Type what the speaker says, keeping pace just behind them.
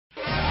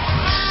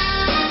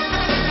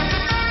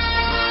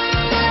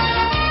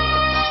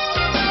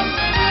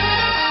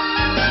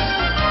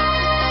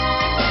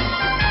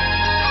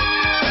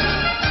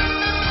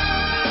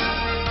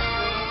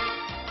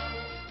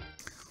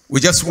We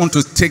just want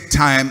to take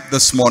time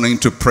this morning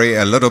to pray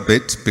a little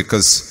bit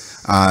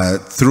because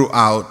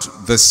throughout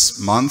this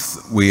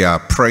month we are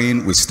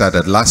praying. We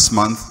started last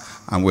month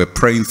and we're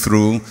praying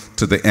through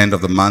to the end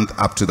of the month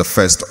up to the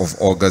 1st of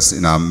August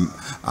in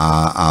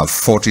our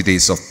 40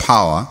 days of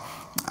power.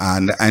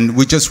 And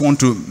we just want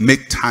to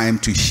make time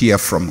to hear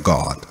from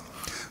God.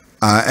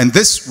 And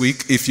this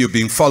week, if you've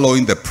been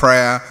following the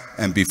prayer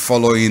and be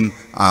following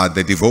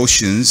the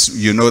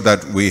devotions, you know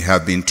that we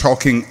have been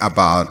talking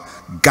about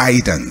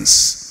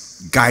guidance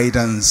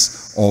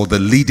or the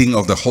leading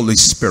of the Holy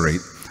Spirit,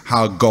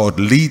 how God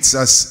leads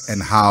us and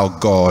how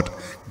God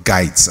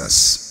guides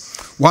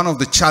us. One of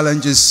the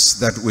challenges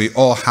that we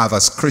all have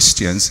as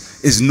Christians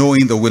is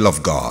knowing the will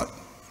of God.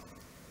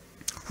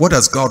 What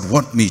does God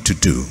want me to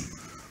do?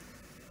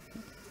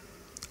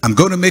 I'm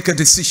going to make a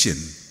decision.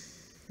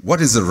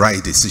 What is the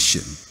right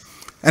decision?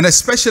 And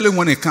especially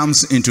when it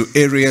comes into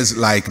areas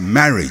like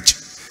marriage,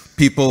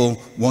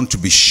 people want to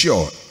be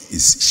sure,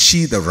 is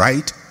she the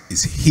right?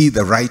 Is he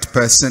the right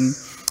person?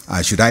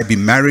 Should I be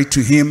married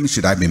to him?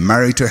 Should I be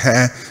married to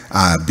her?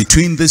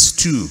 Between these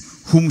two,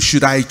 whom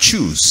should I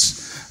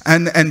choose?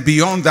 And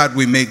beyond that,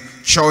 we make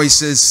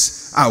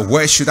choices.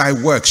 Where should I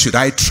work? Should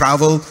I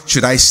travel?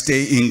 Should I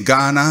stay in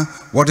Ghana?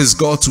 What is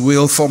God's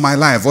will for my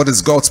life? What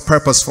is God's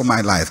purpose for my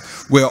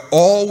life? We're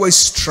always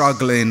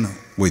struggling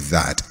with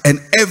that.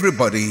 And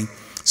everybody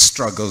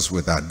struggles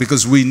with that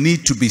because we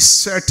need to be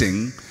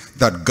certain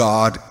that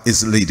God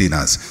is leading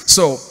us.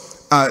 So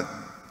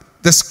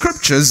the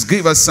scriptures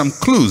give us some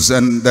clues,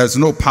 and there's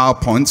no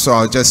PowerPoint, so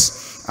I'll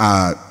just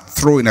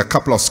throw in a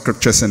couple of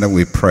scriptures and then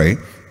we pray.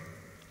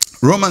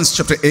 Romans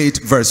chapter 8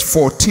 verse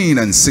 14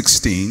 and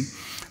 16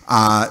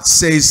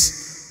 says,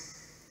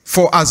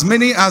 "For as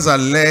many as are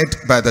led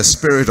by the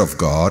Spirit of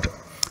God,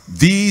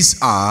 these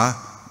are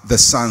the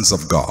sons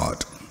of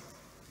God."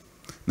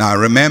 Now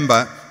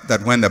remember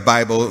that when the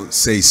Bible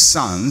says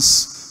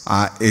sons,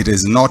 it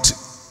is not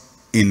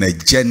in a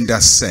gender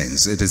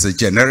sense. It is a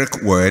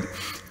generic word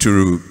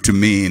to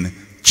mean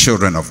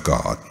children of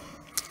God.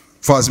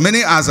 For as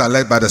many as are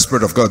led by the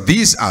Spirit of God,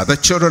 these are the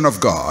children of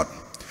God.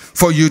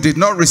 For you did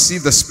not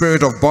receive the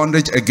spirit of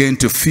bondage again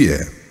to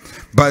fear,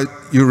 but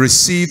you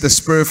received the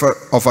spirit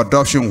of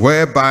adoption,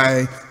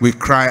 whereby we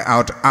cry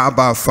out,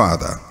 Abba,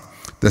 Father.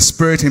 The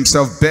Spirit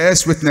himself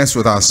bears witness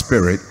with our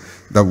spirit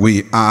that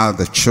we are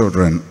the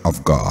children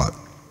of God.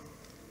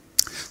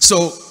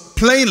 So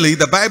plainly,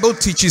 the Bible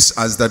teaches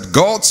us that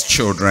God's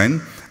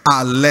children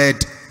are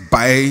led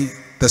by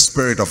the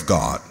Spirit of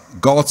God.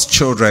 God's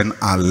children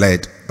are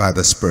led by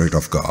the Spirit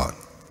of God.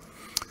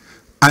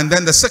 And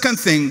then the second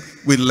thing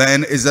we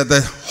learn is that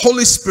the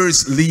Holy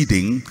Spirit's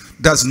leading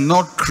does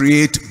not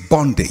create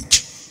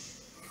bondage.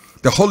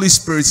 The Holy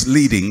Spirit's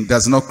leading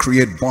does not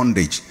create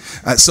bondage.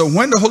 So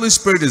when the Holy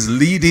Spirit is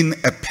leading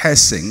a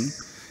person,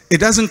 it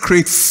doesn't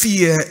create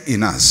fear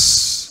in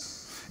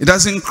us. It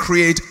doesn't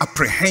create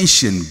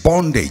apprehension,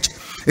 bondage.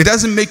 It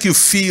doesn't make you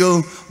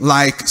feel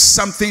like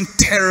something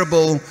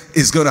terrible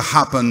is going to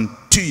happen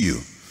to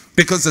you,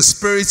 because the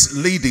Spirit's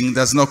leading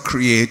does not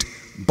create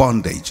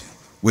bondage.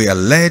 We are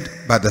led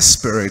by the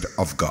Spirit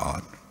of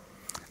God,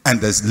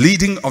 and the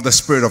leading of the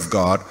Spirit of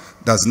God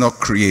does not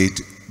create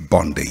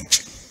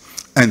bondage.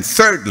 And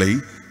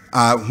thirdly,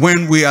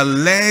 when we are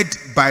led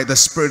by the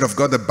Spirit of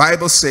God, the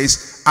Bible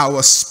says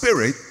our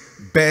spirit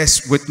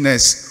bears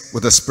witness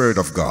with the Spirit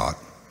of God.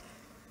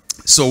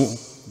 So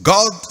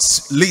God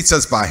leads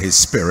us by his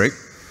Spirit.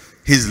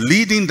 His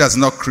leading does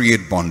not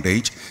create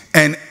bondage.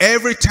 And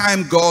every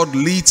time God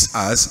leads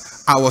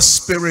us, our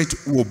spirit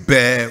will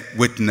bear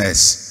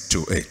witness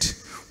to it.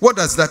 What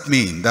does that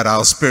mean, that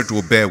our spirit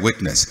will bear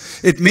witness?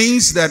 It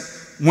means that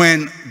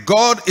when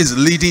God is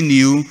leading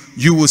you,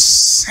 you will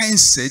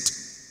sense it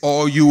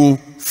or you will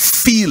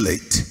feel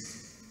it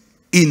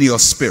in your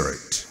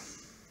spirit.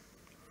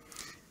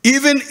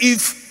 Even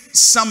if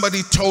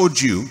somebody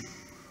told you,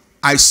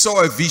 I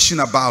saw a vision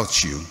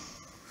about you,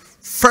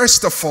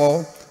 first of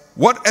all,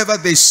 whatever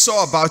they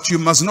saw about you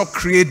must not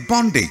create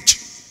bondage.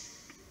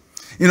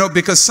 You know,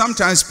 because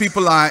sometimes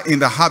people are in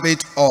the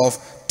habit of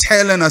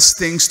telling us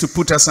things to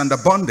put us under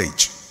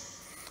bondage,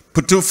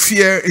 put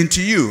fear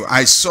into you.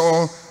 I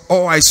saw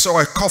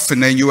a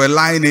coffin and you were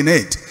lying in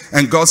it.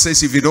 And God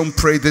says, if you don't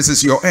pray, this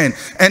is your end.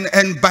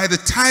 And by the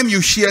time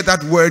you hear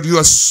that word, you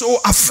are so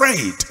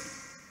afraid.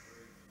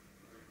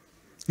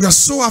 You are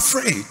so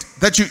afraid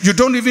that you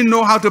don't even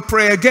know how to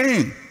pray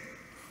again.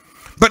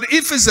 But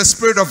if it's the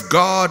Spirit of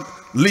God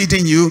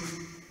leading you,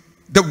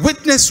 the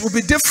witness will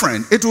be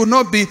different. It will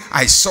not be,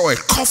 I saw a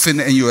coffin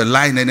and you were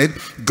lying in it.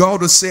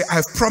 God will say,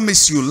 I've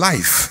promised you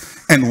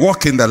life and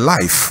walk in the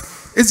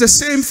life. It's the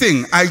same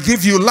thing. I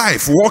give you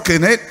life, walk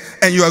in it,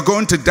 and you are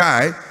going to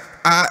die.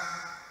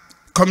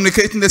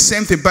 Communicating the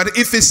same thing. But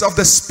if it's of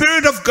the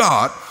Spirit of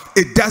God,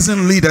 it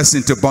doesn't lead us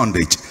into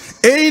bondage.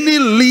 Any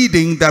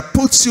leading that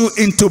puts you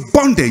into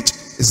bondage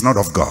is not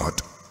of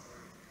God.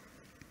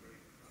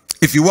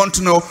 If you want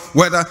to know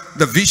whether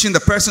the vision the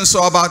person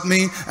saw about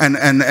me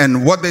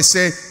and what they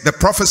say, the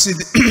prophecy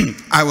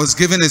I was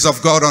given is of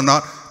God or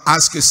not,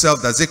 ask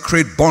yourself, does it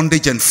create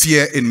bondage and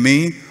fear in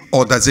me,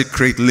 or does it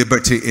create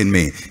liberty in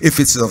me? If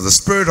it's of the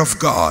Spirit of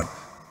God,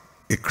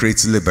 it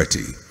creates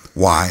liberty.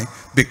 Why?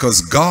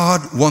 Because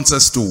God wants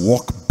us to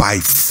walk by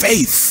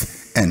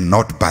faith and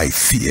not by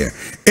fear.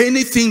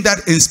 Anything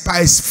that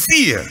inspires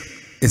fear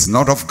is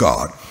not of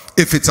God.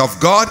 If it's of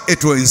God,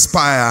 it will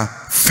inspire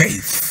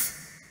faith.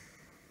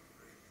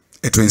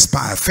 It will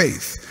inspire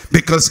faith.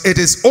 Because it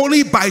is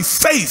only by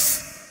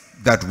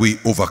faith that we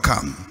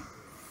overcome.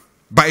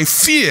 By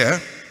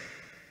fear,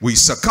 we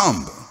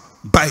succumb.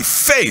 By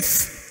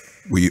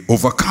faith, we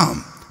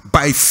overcome.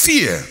 By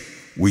fear,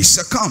 we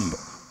succumb.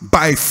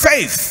 By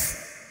faith,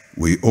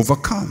 we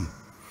overcome.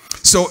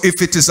 So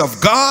if it is of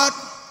God,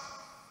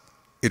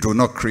 it will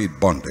not create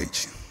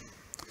bondage.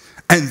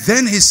 And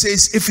then he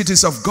says, if it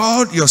is of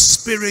God, your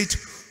spirit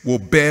will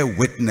bear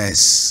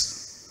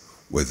witness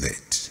with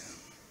it.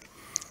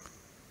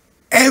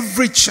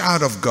 Every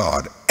child of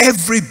God,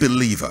 every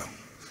believer,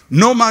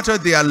 no matter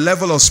their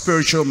level of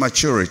spiritual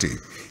maturity,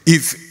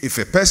 if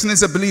a person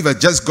is a believer,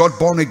 just got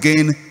born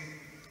again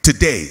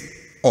today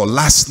or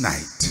last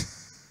night,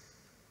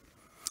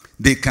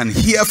 they can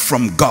hear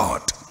from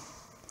God,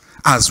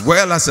 as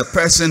well as a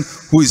person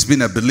who has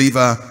been a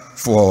believer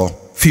for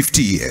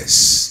 50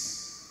 years.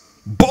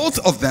 Both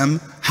of them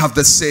have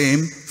the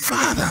same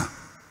Father.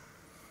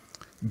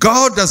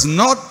 God does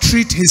not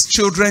treat his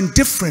children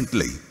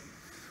differently.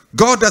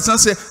 God does not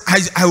say,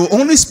 I will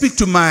only speak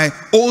to my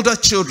older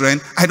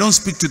children. I don't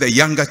speak to the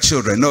younger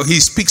children. No, he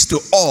speaks to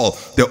all,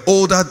 the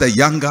older, the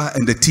younger,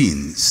 and the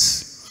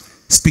teens.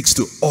 Speaks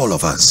to all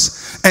of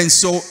us. And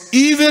so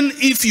even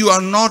if you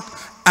are not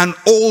an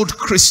old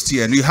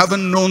Christian, you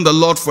haven't known the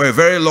Lord for a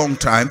very long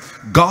time,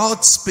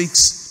 God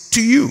speaks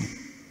to you.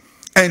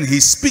 And he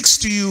speaks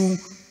to you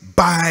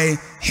by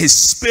his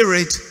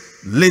Spirit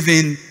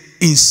living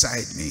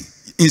inside me,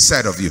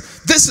 inside of you.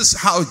 This is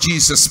how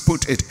Jesus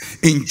put it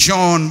in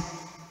John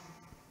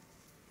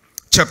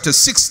chapter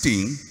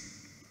 16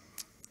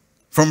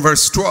 from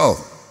verse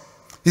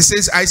 12. He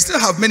says, I still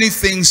have many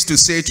things to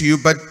say to you,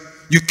 but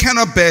you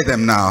cannot bear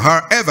them now.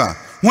 However,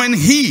 when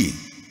he,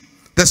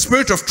 the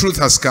Spirit of truth,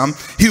 has come,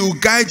 he will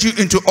guide you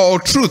into all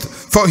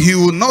truth. For he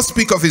will not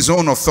speak of his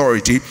own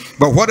authority,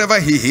 but whatever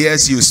he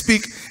hears, he will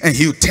speak, and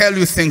he will tell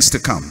you things to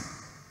come.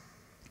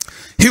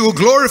 He will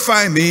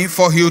glorify me,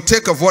 for he will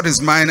take of what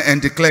is mine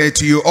and declare it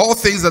to you. All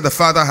things that the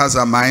Father has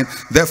are mine.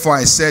 Therefore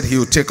I said he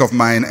will take of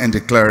mine and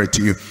declare it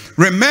to you.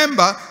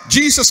 Remember,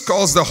 Jesus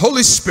calls the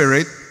Holy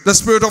Spirit the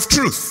Spirit of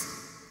truth.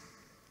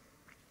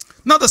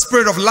 Not the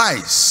spirit of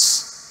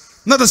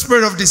lies. Not the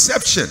spirit of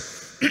deception.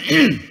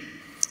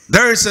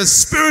 There is a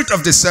spirit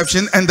of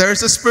deception and there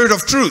is a spirit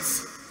of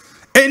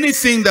truth.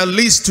 Anything that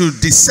leads to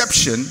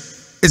deception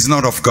is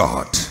not of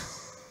God.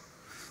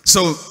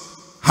 So,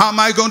 how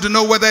am I going to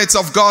know whether it's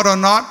of God or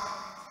not?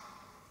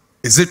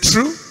 Is it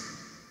true?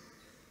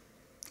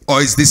 Or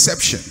is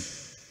deception?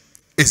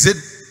 Is it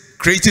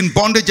creating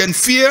bondage and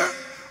fear?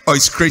 Or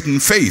is creating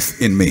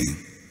faith in me?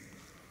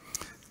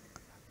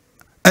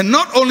 And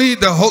not only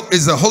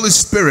is the Holy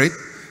Spirit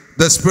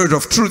the Spirit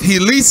of truth, he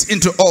leads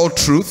into all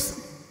truth.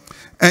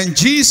 And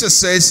Jesus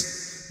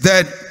says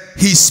that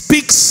he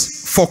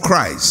speaks for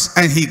Christ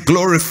and he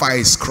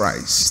glorifies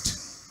Christ.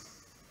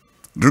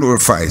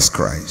 Glorifies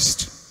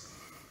Christ.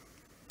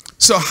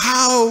 So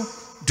how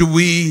do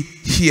we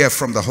hear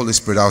from the Holy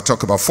Spirit? I'll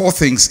talk about 4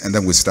 things and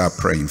then we'll start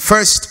praying.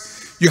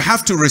 First, you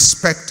have to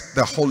respect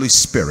the Holy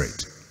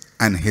Spirit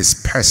and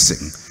his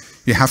person.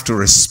 You have to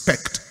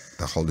respect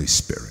the Holy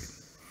Spirit.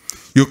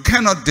 You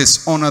cannot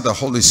dishonor the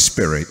Holy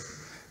Spirit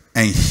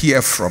and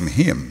hear from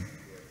him.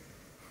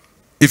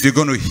 If you're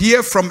going to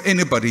hear from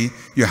anybody,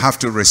 you have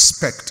to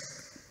respect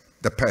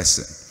the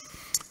person.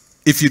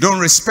 If you don't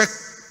respect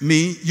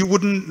me, you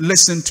wouldn't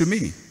listen to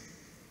me.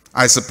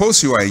 I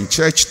suppose you are in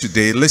church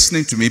today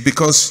listening to me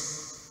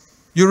because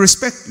you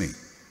respect me.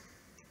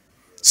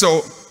 So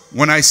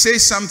when I say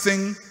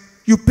something,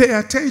 you pay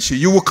attention.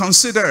 You will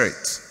consider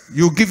it.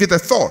 You'll give it a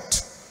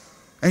thought.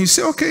 And you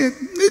say, okay,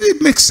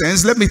 it makes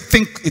sense. Let me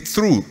think it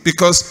through,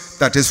 because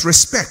that is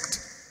respect.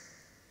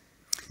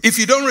 If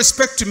you don't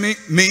respect me,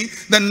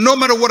 then no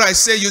matter what I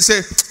say, you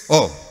say,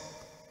 oh,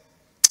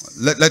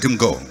 let him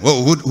go.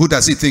 Well, who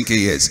does he think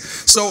he is?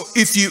 So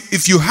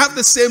if you have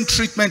the same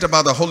treatment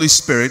about the Holy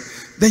Spirit,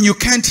 then you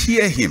can't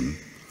hear him.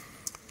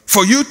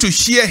 For you to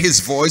hear his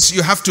voice,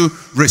 you have to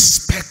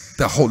respect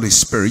the Holy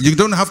Spirit. You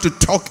don't have to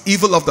talk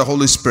evil of the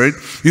Holy Spirit.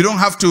 You don't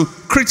have to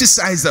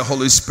criticize the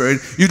Holy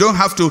Spirit. You don't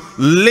have to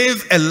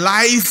live a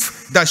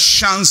life that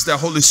shuns the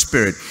Holy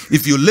Spirit.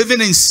 If you're living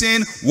in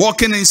sin,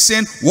 walking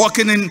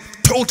in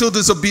total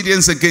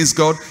disobedience against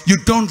God, you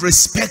don't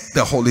respect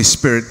the Holy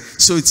Spirit.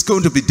 So it's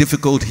going to be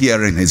difficult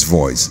hearing his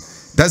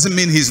voice. Doesn't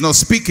mean he's not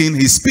speaking.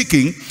 He's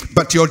speaking,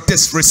 but your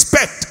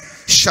disrespect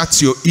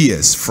shuts your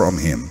ears from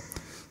him.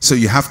 So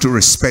you have to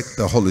respect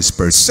the Holy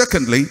Spirit.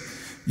 Secondly,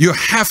 you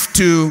have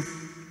to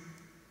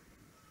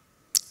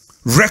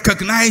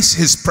recognize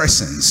his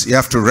presence. You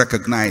have to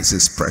recognize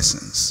his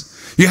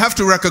presence. You have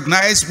to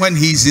recognize when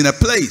he's in a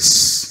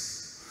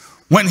place,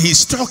 when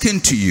he's talking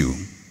to you.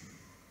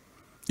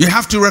 You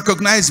have to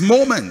recognize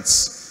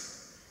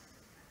moments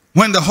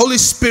When the Holy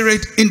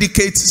Spirit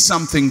indicates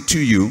something to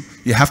you,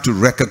 you have to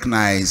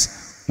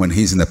recognize when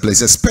he's in a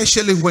place,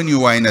 especially when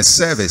you are in a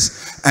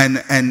service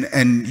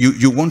and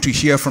you want to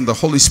hear from the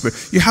Holy Spirit.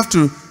 You have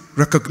to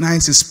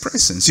recognize his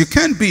presence. You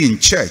can't be in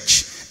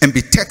church and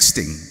be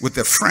texting with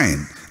a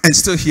friend and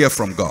still hear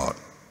from God.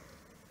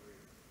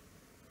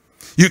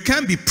 You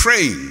can't be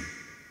praying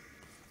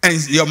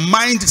and your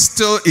mind is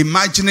still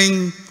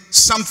imagining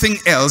something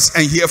else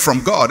and hear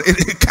from God.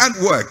 It can't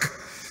work.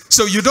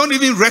 So you don't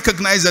even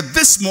recognize that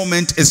this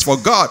moment is for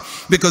God,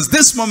 because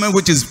this moment,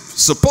 which is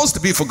supposed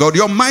to be for God,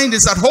 your mind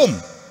is at home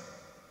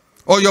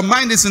or your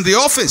mind is in the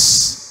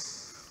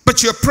office,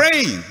 but you're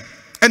praying.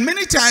 And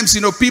many times,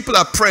 people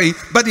are praying,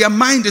 but their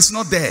mind is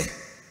not there.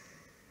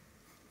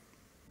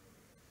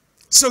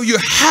 So you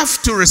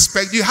have to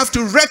respect, you have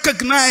to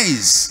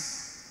recognize.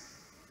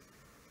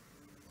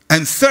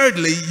 And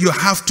thirdly, you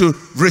have to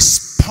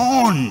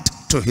respond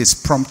to his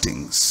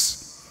promptings.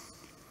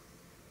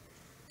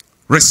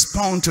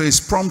 Respond to his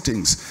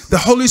promptings. The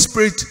Holy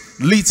Spirit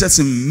leads us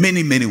in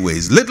many, many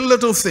ways.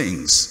 Little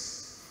things.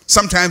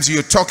 Sometimes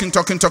you're talking,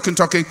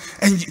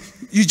 and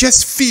you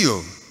just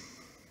feel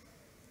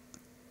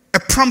a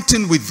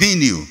prompting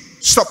within you.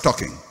 Stop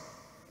talking.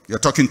 You're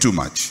talking too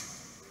much.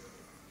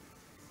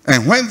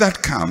 And when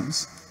that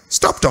comes,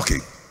 stop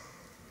talking.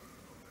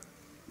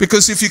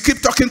 Because if you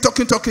keep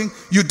talking,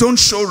 you don't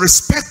show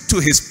respect to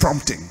his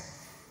prompting.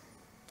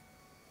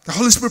 The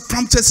Holy Spirit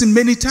prompts us in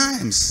many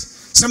times.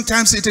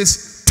 Sometimes it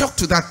is talk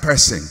to that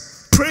person,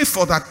 pray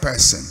for that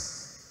person,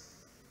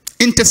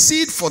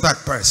 intercede for that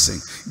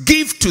person,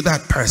 give to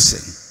that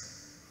person.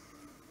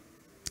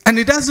 And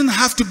it doesn't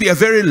have to be a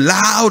very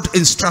loud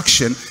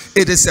instruction.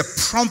 It is a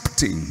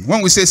prompting.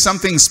 When we say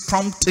something is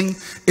prompting,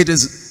 it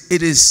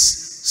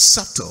is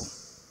subtle.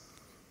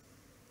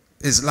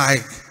 It's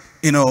like,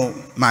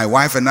 my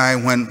wife and I,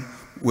 when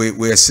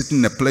we are sitting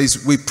in a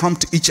place, we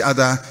prompt each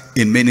other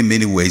in many,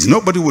 many ways.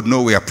 Nobody would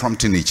know we are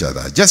prompting each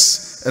other.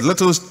 Just a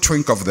little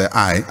twink of the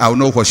eye, I'll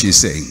know what she's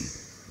saying.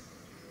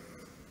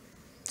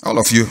 All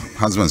of you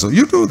husbands, so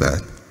you do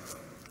that.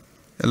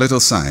 A little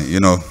sign,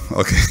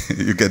 okay,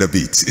 you get a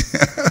beat.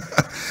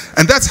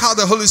 And that's how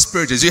the Holy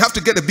Spirit is. You have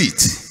to get a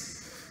beat.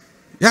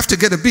 You have to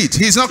get a beat.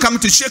 He's not coming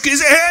to shake you and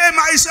say, hey,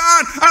 my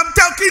son, I'm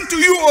talking to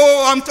you.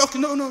 Oh, I'm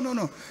talking.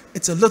 No.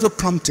 It's a little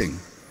prompting.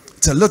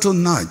 It's a little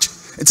nudge.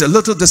 It's a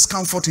little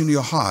discomfort in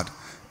your heart.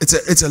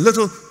 It's a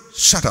little,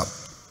 shut up.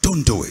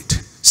 Don't do it.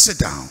 Sit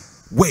down.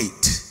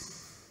 Wait.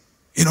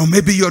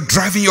 Maybe you're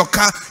driving your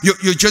car.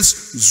 You're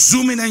just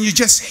zooming and you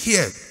just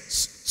hear,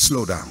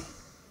 slow down.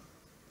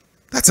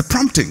 That's a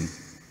prompting.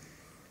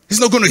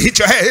 He's not going to hit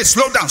your head. Hey,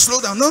 slow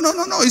down.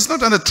 No. He's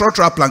not on a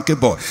trotro planke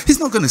boy. He's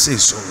not going to say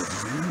so.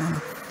 No.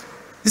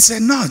 It's a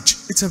nudge.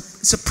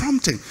 It's a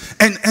prompting.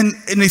 And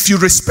if you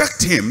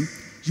respect him,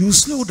 you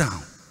slow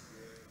down.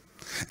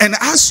 And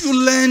as you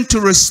learn to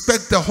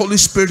respect the Holy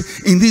Spirit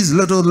in these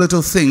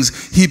little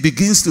things, he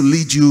begins to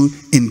lead you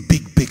in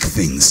big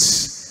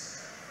things.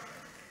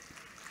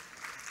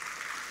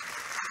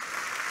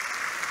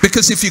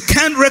 Because if you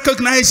can't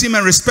recognize him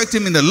and respect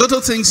him in the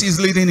little things he's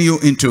leading you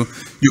into,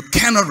 you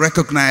cannot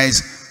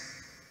recognize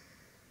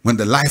when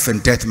the life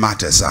and death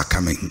matters are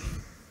coming.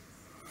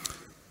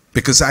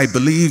 Because I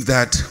believe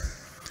that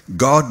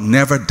God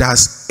never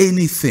does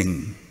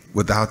anything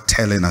without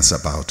telling us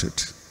about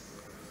it.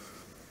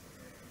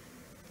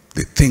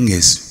 The thing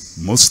is,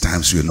 most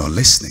times we're not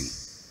listening.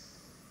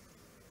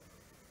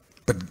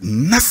 But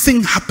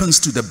nothing happens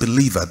to the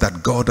believer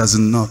that God does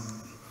not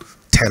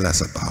tell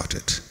us about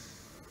it.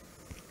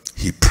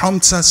 He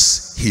prompts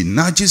us, he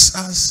nudges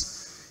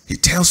us, he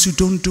tells you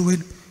don't do it,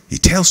 he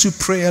tells you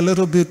pray a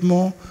little bit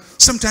more.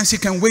 Sometimes he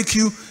can wake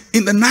you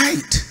in the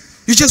night.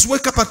 You just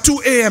wake up at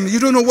 2 a.m. you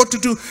don't know what to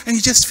do, and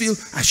you just feel,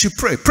 I should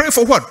pray. Pray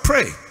for what?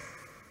 Pray.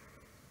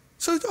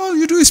 So all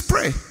you do is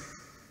pray.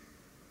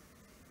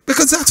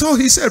 Because that's all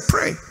he said,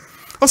 pray.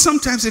 Or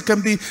sometimes it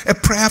can be a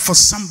prayer for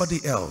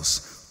somebody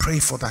else. Pray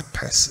for that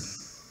person.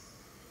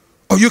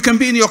 Or you can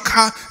be in your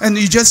car and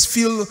you just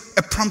feel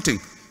a prompting.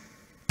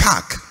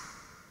 Park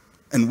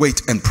and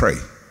wait and pray.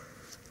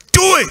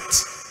 Do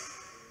it!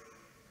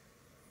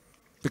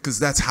 Because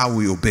that's how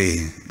we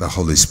obey the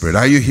Holy Spirit.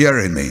 Are you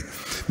hearing me?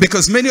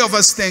 Because many of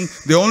us think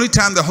the only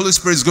time the Holy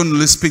Spirit is going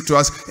to speak to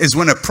us is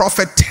when a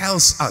prophet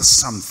tells us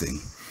something.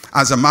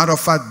 As a matter of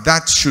fact,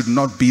 that should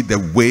not be the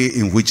way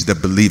in which the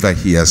believer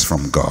hears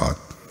from God.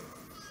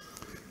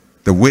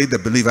 The way the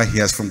believer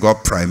hears from God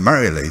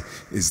primarily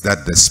is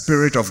that the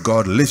Spirit of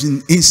God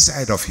living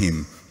inside of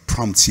him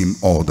prompts him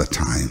all the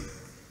time.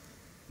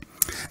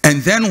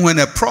 And then when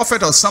a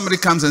prophet or somebody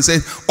comes and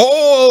says,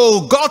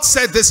 oh, God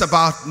said this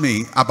about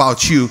me,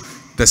 about you,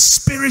 the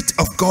Spirit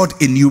of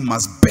God in you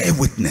must bear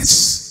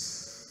witness.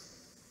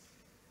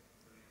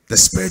 The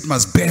Spirit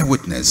must bear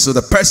witness. So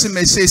the person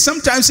may say,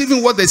 sometimes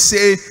even what they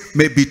say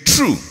may be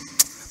true,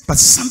 but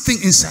something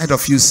inside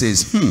of you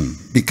says,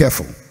 be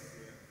careful.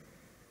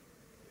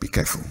 Be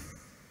careful.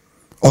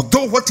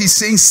 Although what he's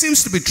saying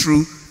seems to be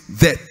true,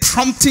 the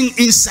prompting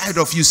inside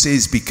of you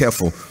says, be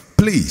careful.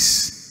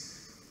 Please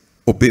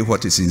obey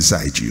what is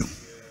inside you.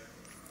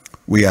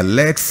 We are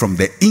led from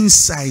the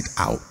inside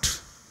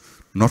out,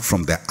 not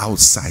from the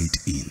outside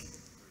in.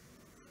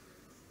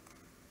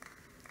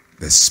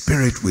 The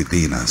Spirit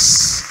within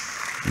us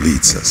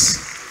leads us.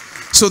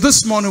 So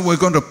this morning we're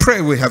going to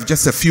pray. We have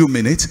just a few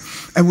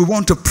minutes and we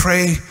want to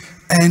pray.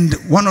 And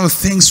one of the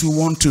things we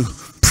want to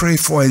pray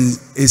for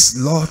is,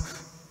 Lord,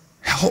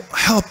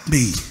 help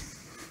me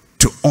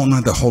to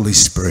honor the Holy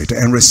Spirit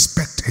and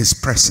respect his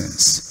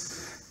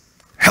presence.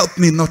 Help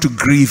me not to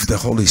grieve the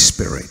Holy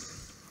Spirit.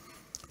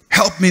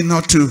 Help me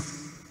not to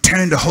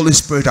turn the Holy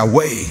Spirit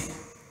away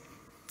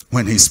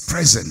when he's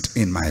present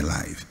in my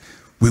life.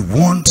 We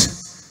want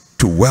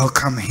to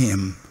welcome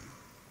him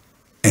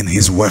and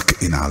his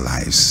work in our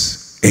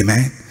lives.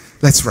 Amen.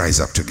 Let's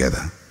rise up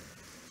together.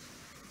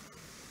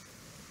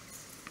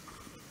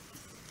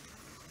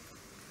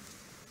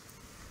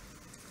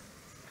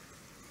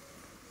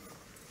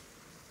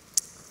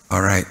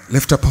 All right,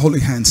 lift up holy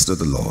hands to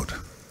the Lord.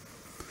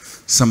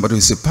 Somebody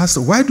will say,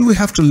 Pastor, why do we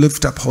have to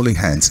lift up holy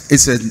hands?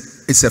 It's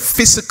a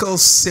physical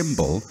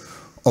symbol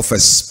of a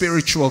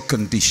spiritual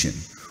condition.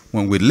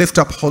 When we lift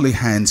up holy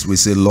hands, we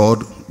say,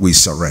 Lord, we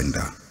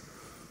surrender.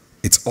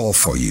 It's all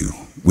for you.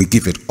 We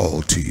give it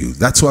all to you.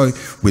 That's why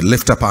we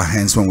lift up our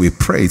hands when we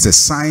pray. It's a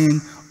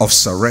sign of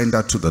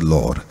surrender to the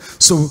Lord.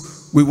 So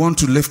we want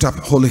to lift up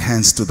holy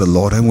hands to the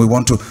Lord, and we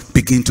want to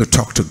begin to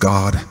talk to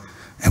God,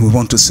 and we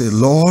want to say,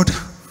 Lord,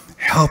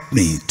 help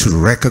me to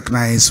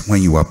recognize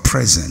when you are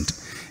present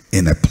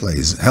in a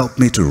place. Help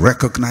me to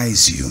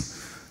recognize you.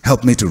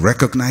 Help me to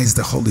recognize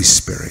the Holy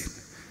Spirit.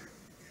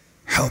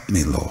 Help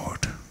me,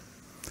 Lord.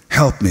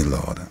 Help me,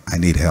 Lord. I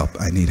need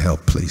help. I need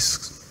help,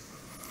 please.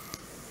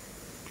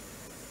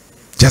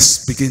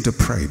 Just begin to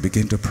pray.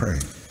 Begin to pray.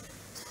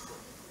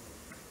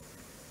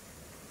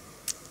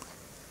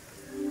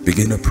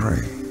 Begin to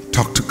pray.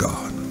 Talk to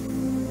God.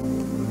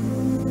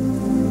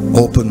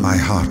 Open my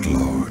heart,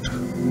 Lord.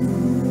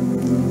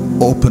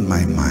 Open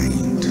my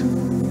mind.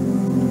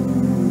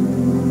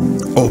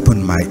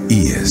 Open my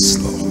ears,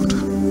 Lord.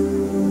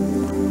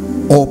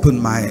 Open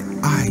my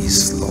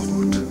eyes,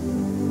 Lord.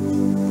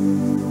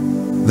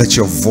 Let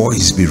your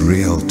voice be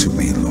real to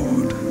me,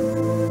 Lord.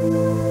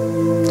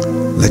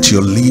 Let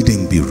your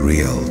leading be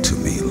real to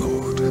me,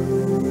 Lord.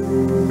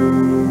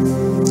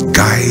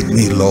 Guide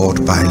me,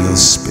 Lord, by your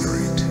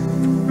Spirit.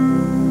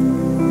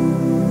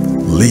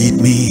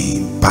 Lead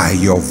me by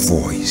your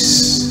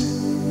voice.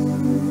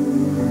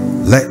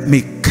 Let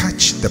me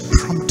catch the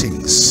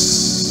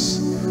promptings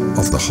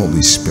of the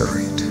Holy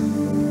Spirit.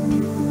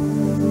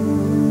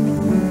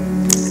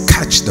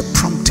 Catch the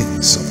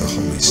promptings of the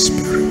Holy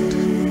Spirit.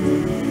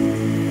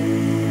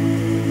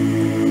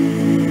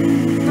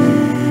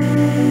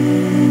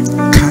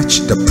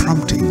 The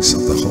promptings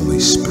of the Holy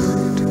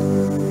Spirit.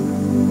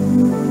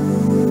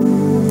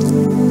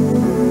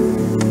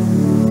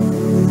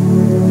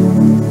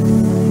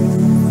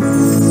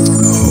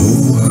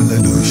 Oh,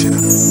 hallelujah.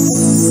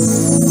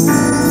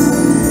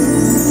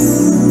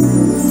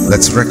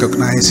 Let's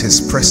recognize his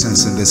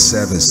presence in this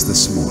service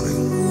this morning.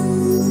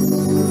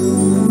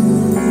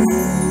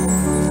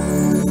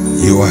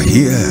 You are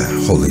here,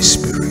 Holy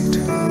Spirit.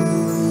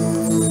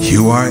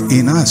 You are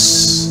in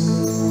us.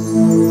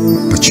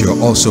 But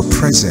you're also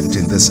present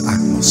in this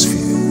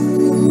atmosphere.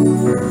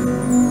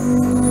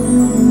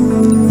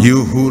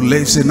 You who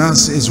lives in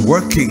us is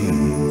working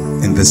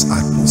in this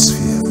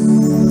atmosphere.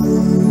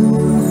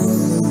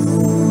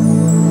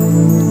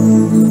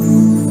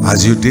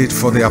 As you did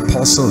for the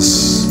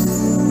apostles,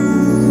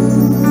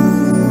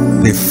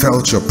 they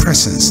felt your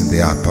presence in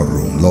the upper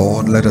room.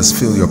 Lord, let us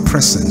feel your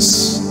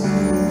presence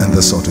in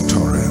this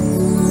auditorium.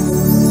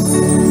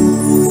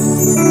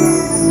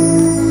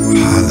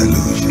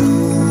 Hallelujah.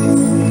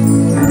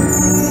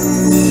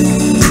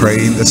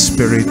 Pray in the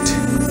Spirit.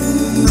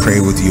 Pray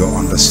with your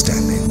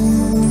understanding.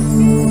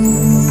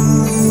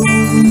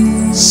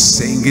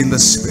 Sing in the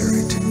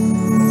Spirit.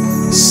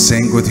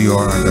 Sing with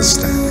your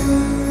understanding.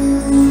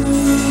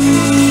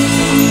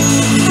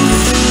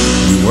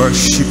 We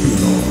worship you,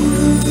 Lord.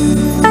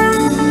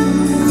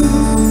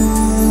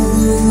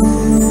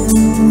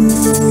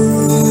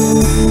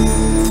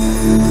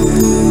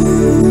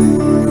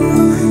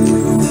 Thank you,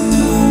 Lord.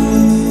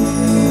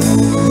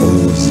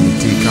 Oh,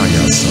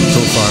 Zitikaya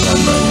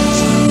Satofaranda.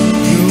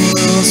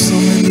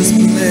 Awesome in this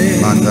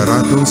place.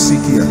 Mandarado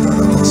Sikia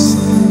Tarabasa.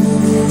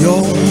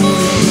 Your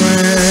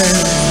prayer.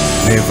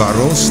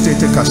 Nevaroste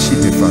te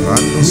kashite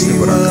farandos te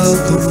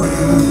barakasto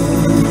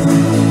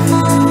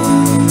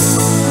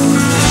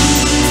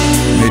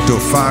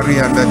Netofari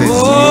and the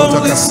Siota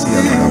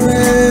Castia.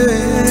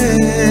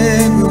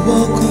 We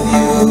welcome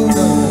you.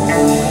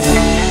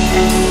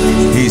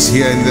 He's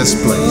here in this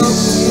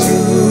place.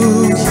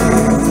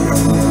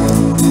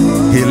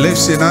 He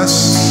lives in us.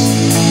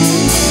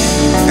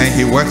 And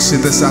he works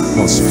in this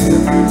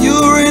atmosphere.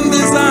 You're in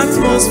this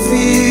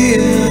atmosphere.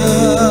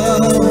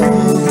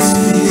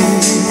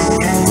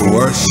 We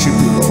worship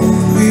you, Lord.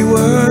 We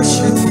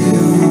worship you.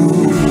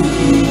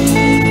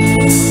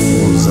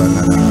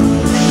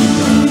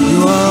 You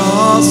are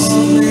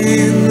awesome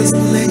in this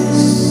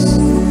place,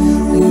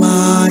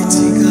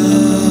 mighty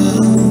God.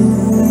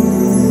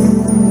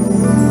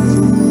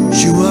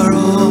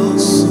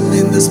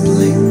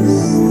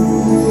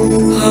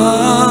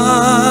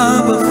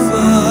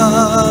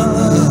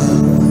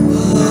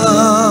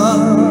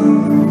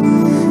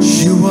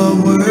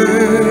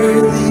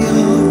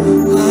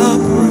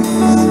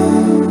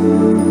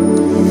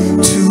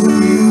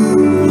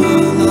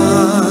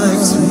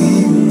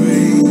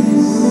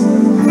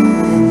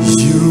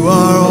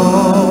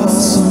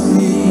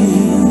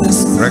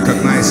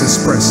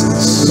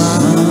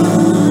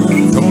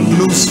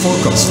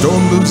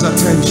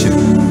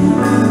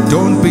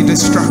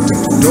 distracted.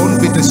 Don't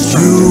be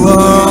distracted. You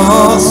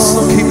are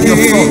awesome. Keep your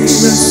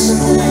thoughts.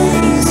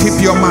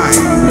 Keep your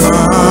mind.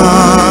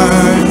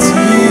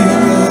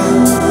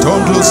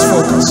 Don't lose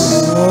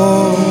focus.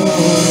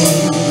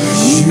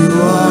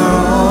 You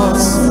are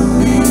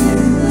awesome in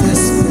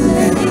this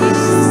place.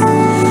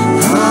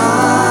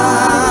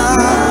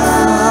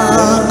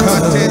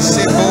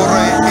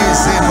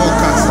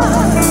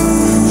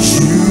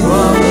 You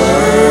are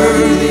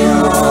worthy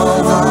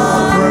of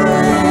our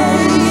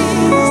praise.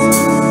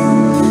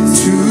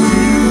 To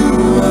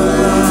you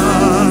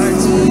our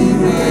lives we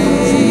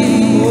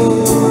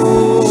raise.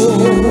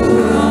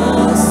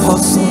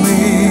 Awesome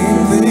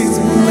in this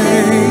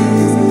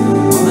place.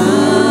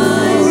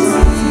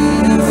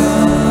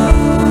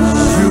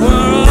 You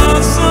are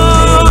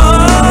awesome.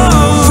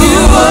 You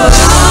are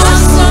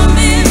awesome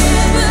in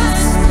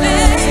this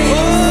place.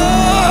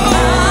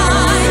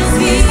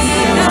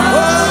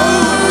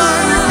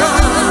 Mighty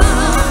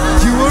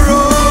God. You are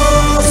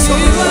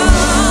awesome. You are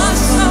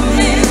awesome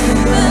in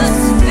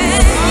this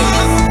place.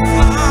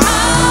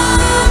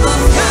 Abba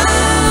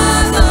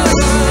Father.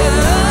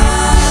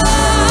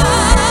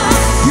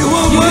 You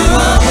are You worthy.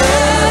 are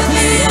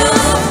worthy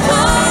of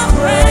our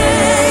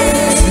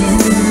praise.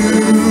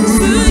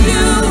 To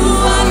you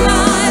our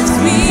lives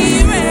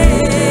we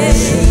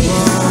raise.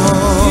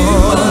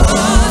 You are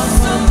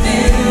awesome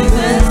in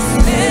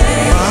this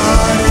place.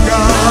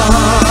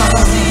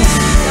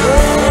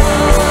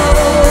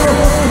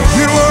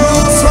 You are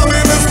awesome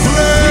in this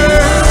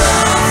place.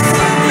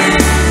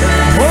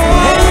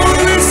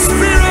 Holy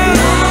Spirit,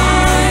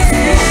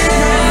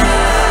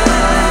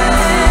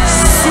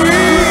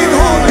 sweet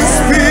Holy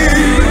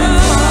Spirit.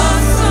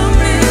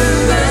 Awesome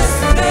in this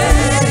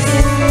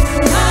place.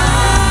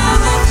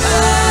 Abba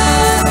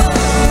Father.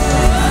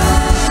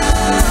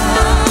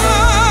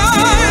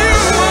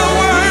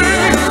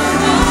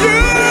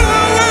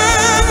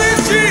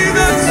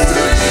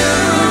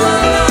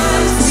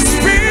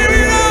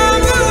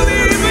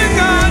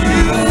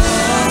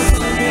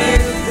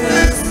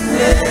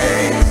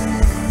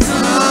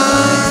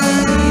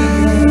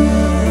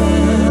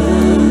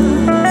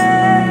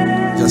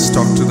 Just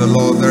talk to the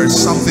Lord. There is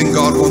something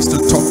God wants to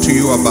talk to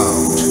you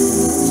about.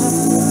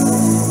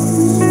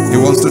 He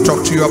wants to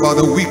talk to you about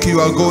the week you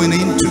are going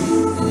into.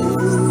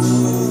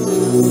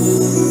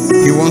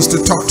 He wants to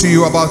talk to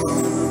you about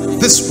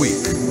this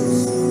week.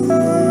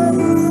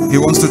 He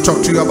wants to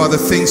talk to you about the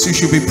things you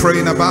should be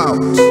praying about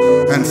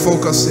and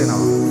focusing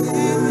on.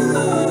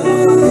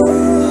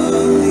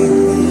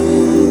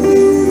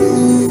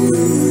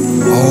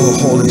 Oh,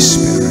 Holy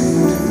Spirit.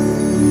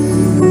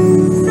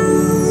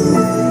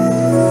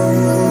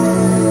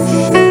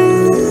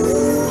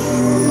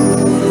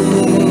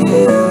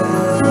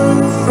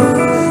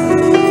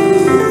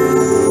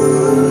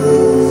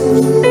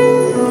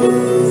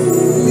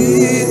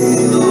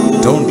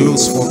 Don't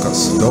lose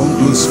focus.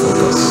 Don't lose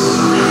focus.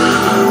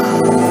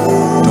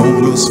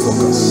 Don't lose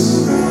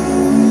focus.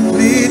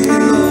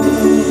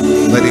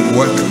 Let him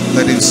work.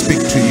 Let him speak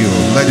to you.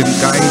 Let him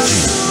guide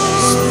you.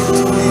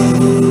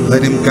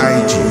 Let him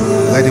guide you.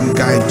 Let him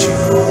guide you.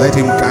 Let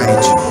him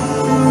guide you.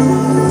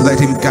 Let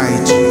him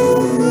guide you.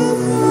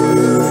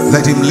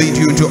 Let him lead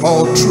you into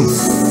all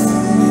truth.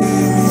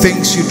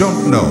 Things you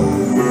don't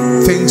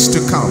know. Things to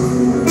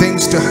come.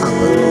 Things to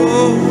happen.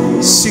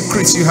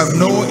 Secrets you have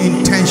no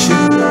intention,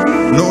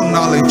 no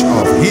knowledge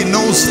of. He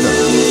knows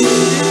them.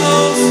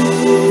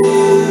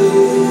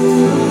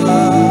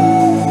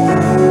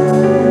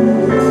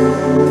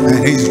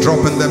 And he's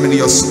dropping them in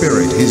your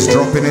spirit. He's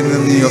dropping them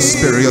in your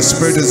spirit. Your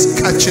spirit is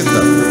catching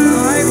them.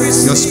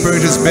 Your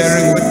spirit is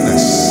bearing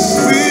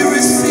witness.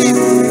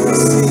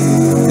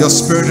 Your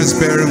spirit is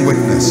bearing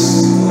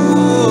witness.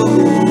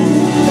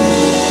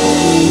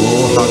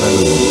 Oh,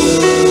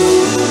 hallelujah.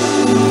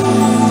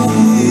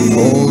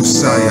 Oh,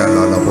 Saya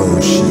Lalabo,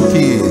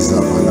 Shiki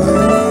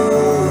Zamana.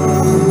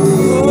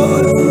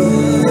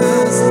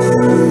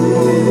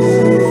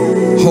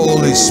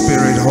 Holy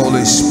Spirit,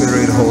 Holy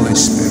Spirit, Holy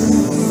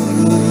Spirit.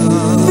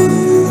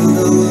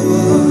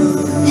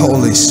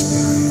 Holy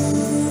Spirit.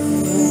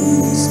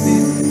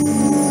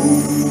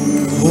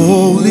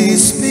 Holy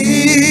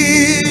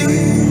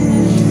Spirit,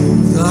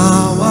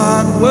 thou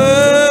art welcome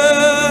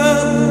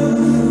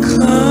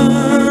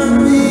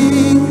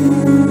in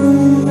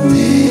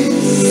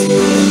this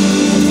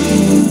place.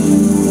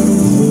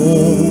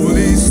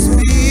 Holy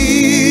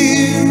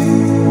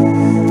Spirit,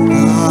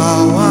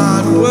 thou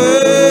art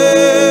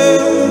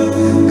welcome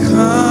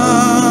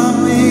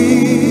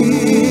in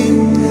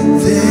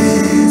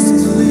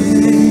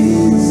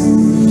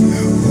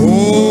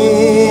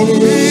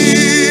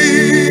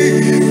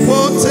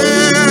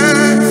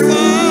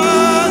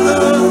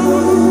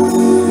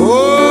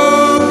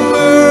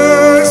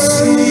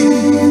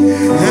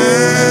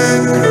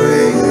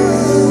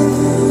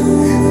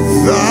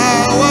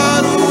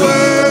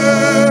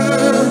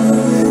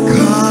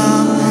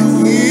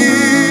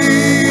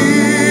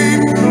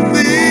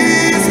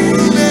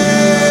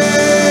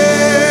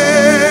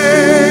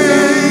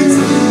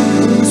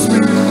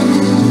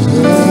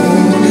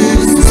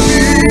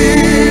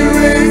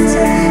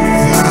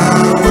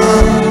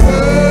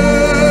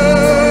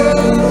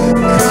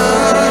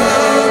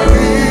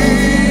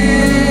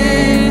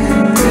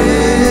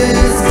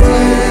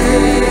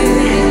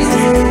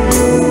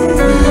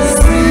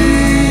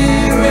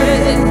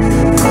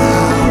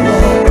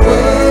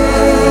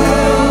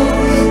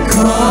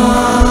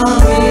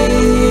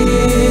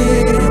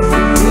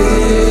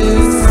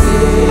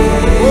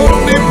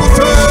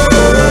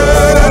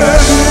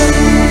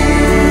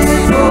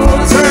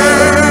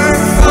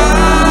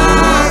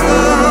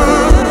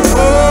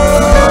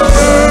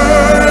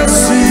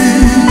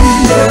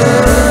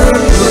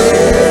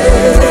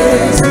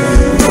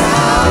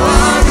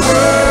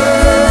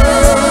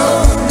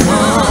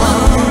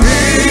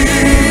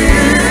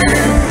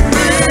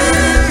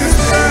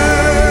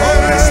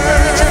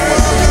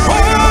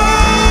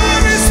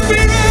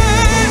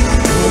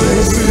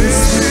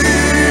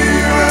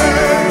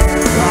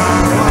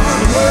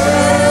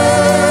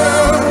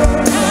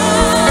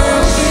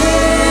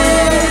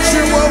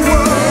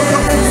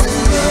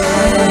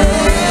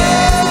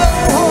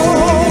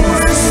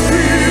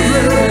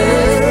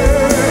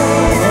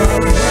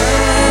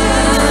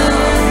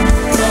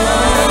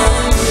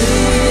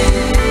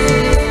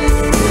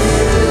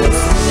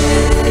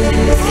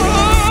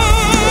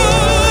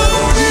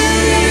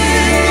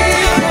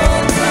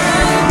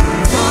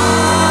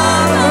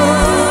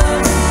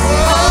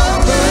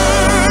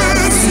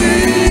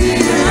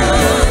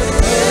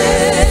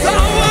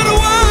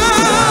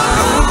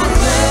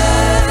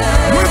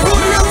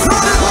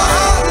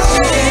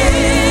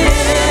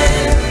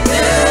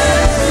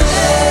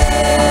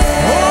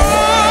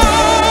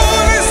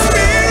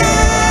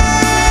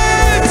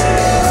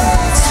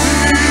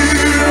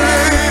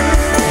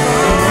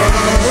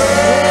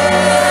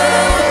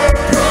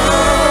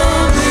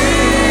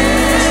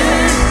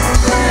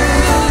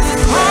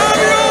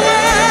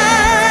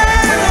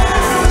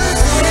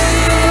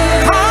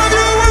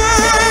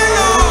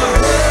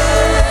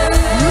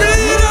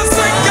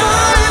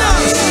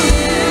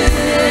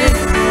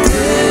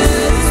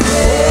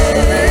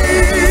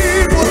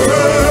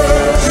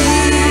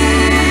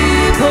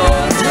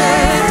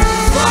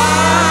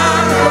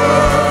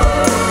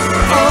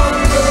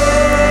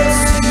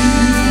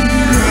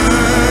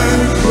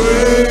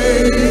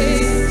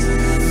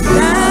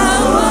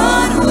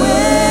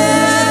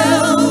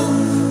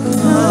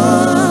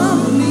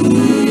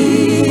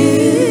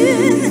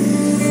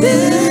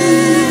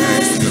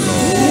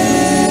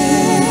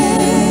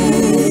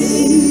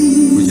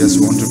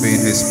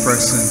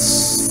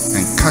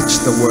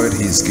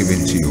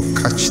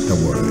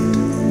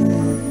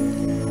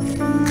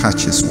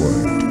catch his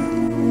word.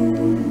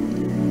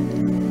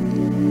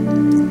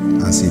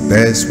 As he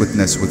bears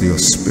witness with your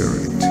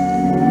spirit.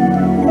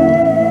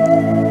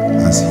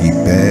 As he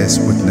bears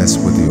witness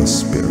with your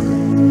spirit.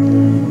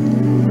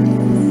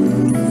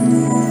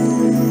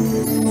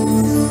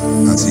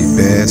 As he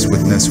bears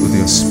witness with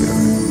your spirit.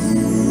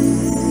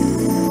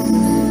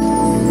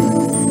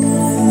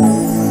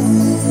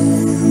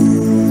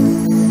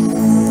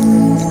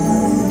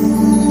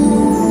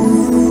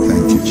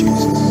 Thank you,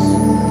 Jesus.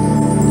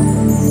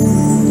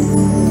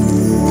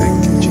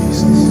 Thank you,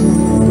 Jesus.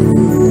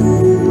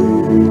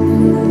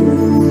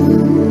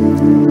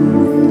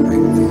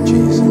 Thank you,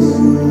 Jesus.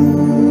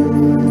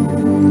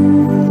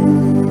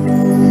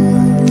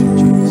 Thank you,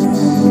 Jesus.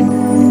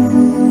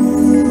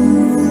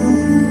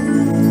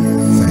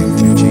 Thank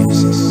you,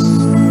 Jesus.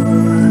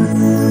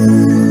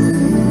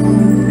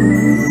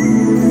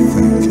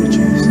 Thank you,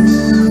 Jesus.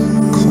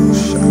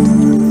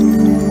 Koshata.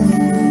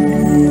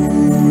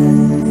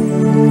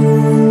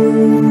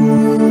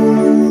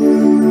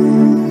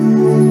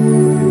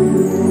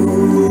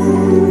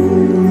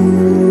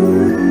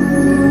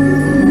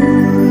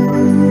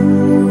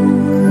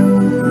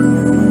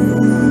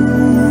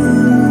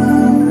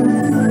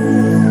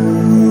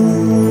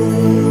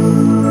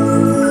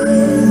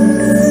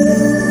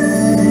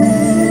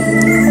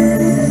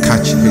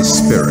 Catch his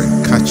spirit,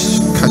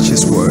 catch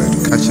his word,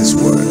 catch his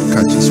word,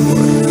 catch his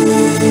word.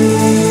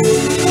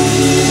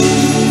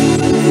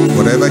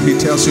 Whatever he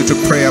tells you to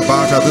pray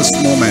about at this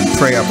moment,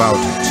 pray about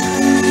it.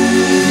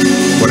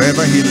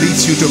 Whatever he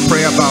leads you to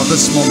pray about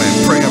this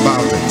moment, pray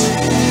about it.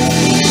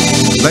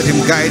 Let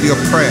him guide your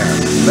prayer.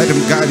 Let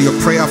him guide your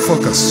prayer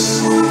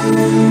focus.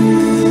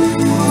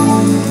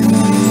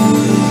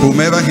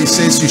 Whomever he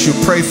says you should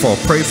pray for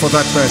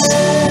that person.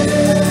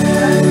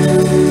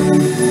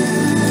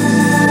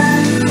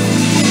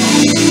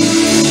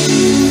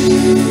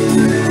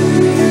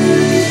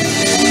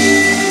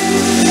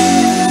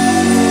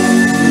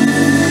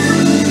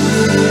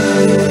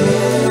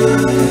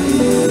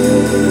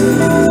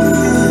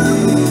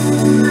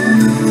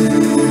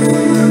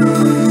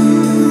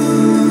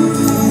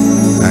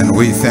 And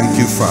we thank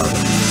you, Father,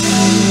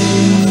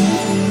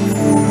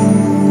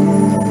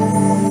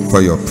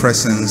 for your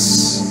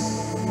presence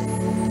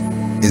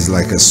is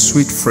like a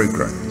sweet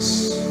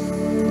fragrance,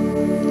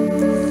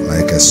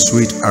 like a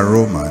sweet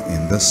aroma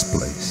in this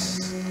place.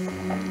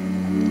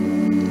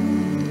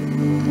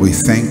 We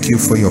thank you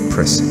for your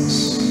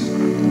presence.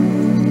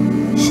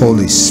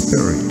 Holy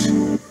Spirit,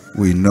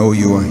 we know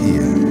you are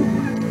here.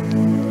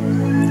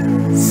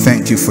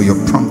 Thank you for your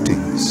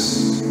promptings.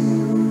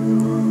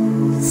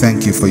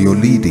 Thank you for your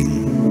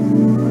leading.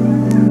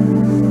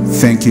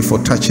 Thank you for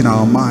touching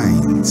our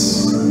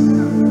minds,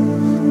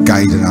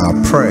 guiding our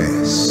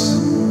prayers.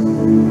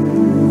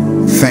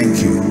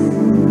 Thank you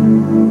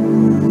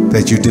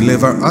that you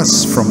deliver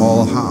us from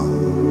all harm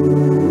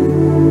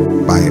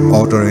by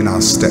ordering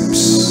our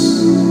steps.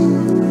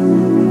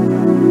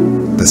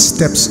 The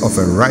steps of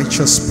a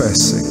righteous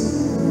person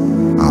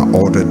are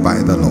ordered by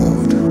the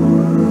Lord.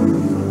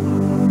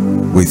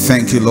 We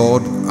thank you,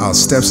 Lord. Our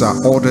steps are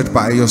ordered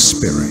by your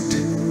Spirit.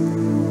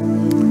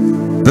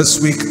 This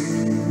week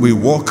we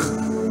walk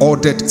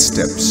ordered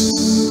steps.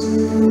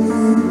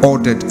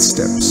 Ordered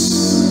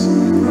steps.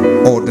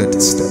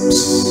 Ordered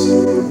steps.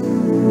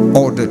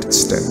 Ordered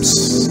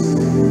steps.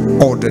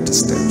 Ordered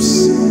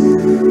steps.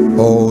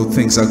 Oh,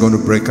 things are going to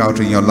break out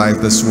in your life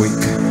this week.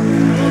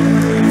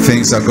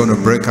 Things are going to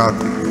break out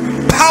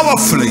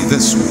powerfully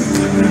this week.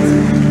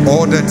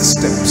 Ordered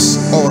steps.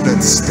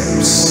 Ordered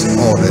steps.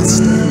 Ordered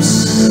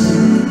steps.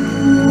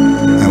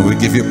 And we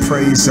give you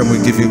praise and we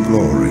give you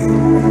glory.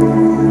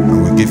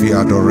 And we give you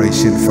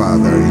adoration,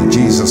 Father, in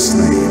Jesus'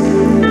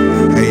 name.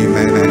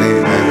 Amen and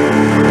amen.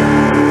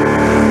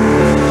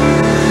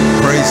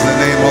 Praise the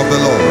name of the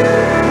Lord.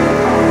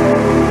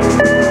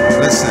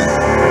 Listen.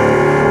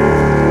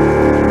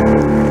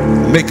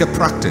 Make a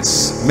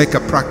practice. Make a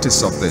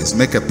practice of this.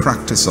 Make a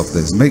practice of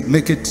this.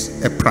 Make it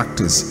a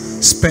practice.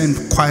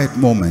 Spend quiet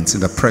moments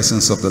in the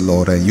presence of the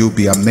Lord and you'll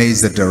be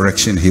amazed at the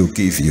direction he'll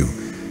give you.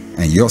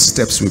 And your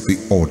steps will be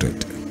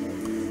ordered.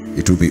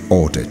 It will be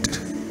ordered.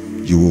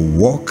 You will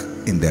walk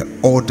in the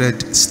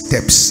ordered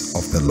steps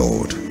of the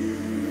Lord.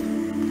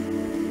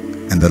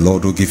 And the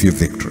Lord will give you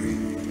victory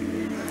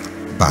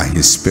by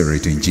his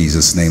Spirit in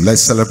Jesus' name.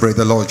 Let's celebrate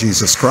the Lord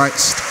Jesus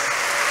Christ.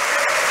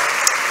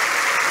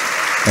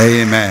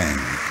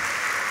 Amen.